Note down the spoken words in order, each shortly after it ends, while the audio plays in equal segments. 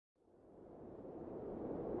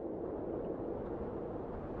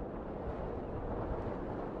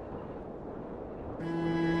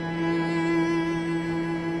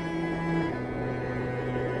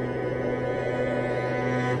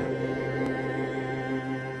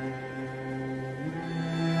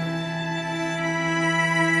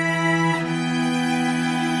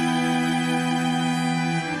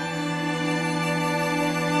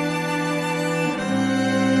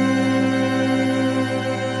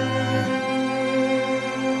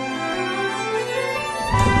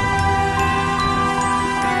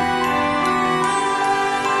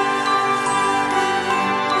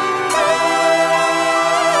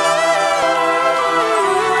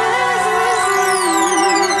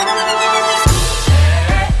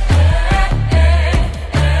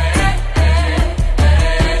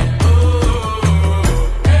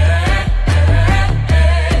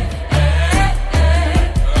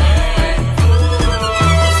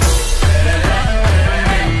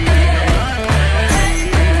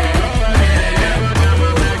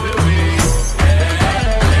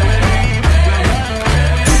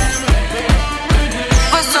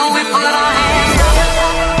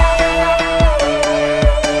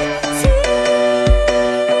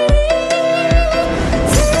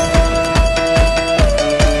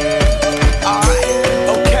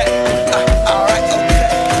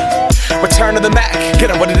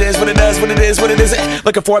is what it isn't.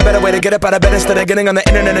 Looking for a better way to get up out of bed instead of getting on the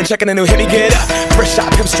internet and checking a new hit. Me get up, fresh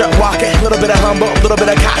shot, pimp strut walking. A little bit of humble, a little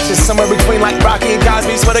bit of cautious. Somewhere between like Rocky and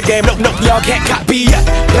Cosby's for the game. Nope, nope, y'all can't copy yet.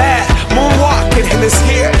 Bad moonwalking, and this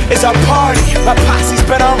here is our party. My posse's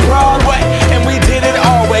been on Broadway, and we did it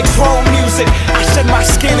all way. Chrome music, I shed my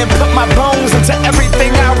skin and put my bones into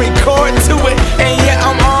everything I record to it. And yeah,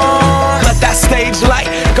 I'm on. Let that stage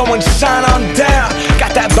light go and shine on down.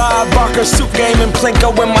 Got that Bob Barker suit game and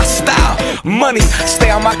Plinko in my style. Money, stay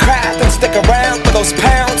on my craft and stick around for those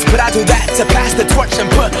pounds. But I do that to pass the torch and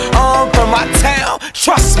put on for my town.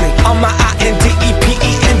 Trust me, on my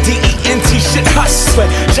INDEPENDENT shit hustling.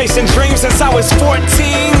 Chasing dreams since I was 14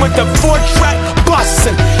 with the 4-track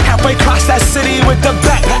bustin'. Halfway across that city with the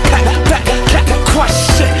back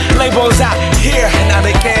question. Labels out here, now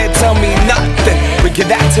they can't tell me nothing. We give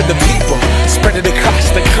that to the people, spread it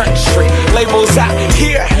across the country. Labels out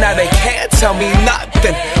here, now they can't tell me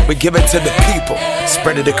nothing. We give it to the people,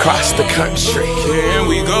 spread it across the country. Here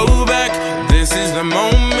we go back, this is the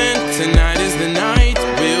moment. Tonight is the night,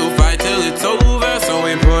 we'll fight till it's over. So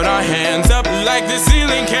we put our hands up like the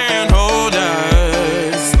ceiling can't hold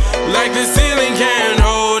us. Like the ceiling can't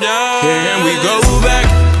hold us. Here we go back,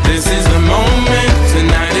 this is the moment.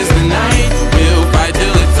 Tonight is the night, we'll fight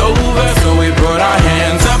till it's over. So we put our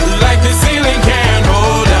hands up like the ceiling can't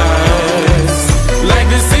hold us. Like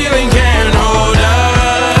the ceiling can't hold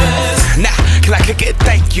us. Now, can I kick it?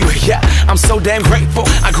 Thank you, yeah, I'm so damn grateful.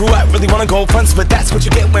 I grew up really wanna go fronts, but that's what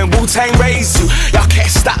you get when Wu-Tang raised you. Y'all can't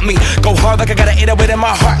stop me, go hard like I got an 808 in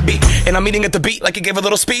my heartbeat. And I'm eating at the beat like it gave a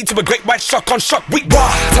little speed to a great white shark on shark week. Raw,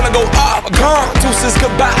 time to go off, gone, deuces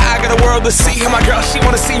goodbye. I got a world to see, and my girl, she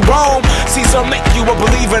wanna see Rome. Caesar make you a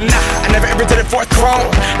believer, nah, I never ever did it for a throne.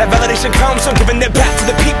 That validation comes from giving it back to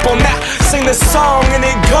the people. Now, sing this song and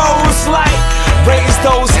it goes like, raise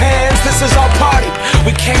those hands, this is our party.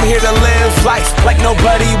 We came here to live life like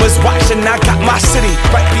nobody was watching. I got my city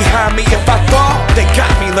right behind me. If I fall, they got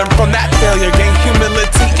me. Learn from that failure, gain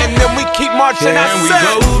humility, and then we keep marching. And we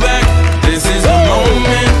go back, this is the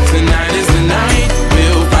moment. Tonight is the night,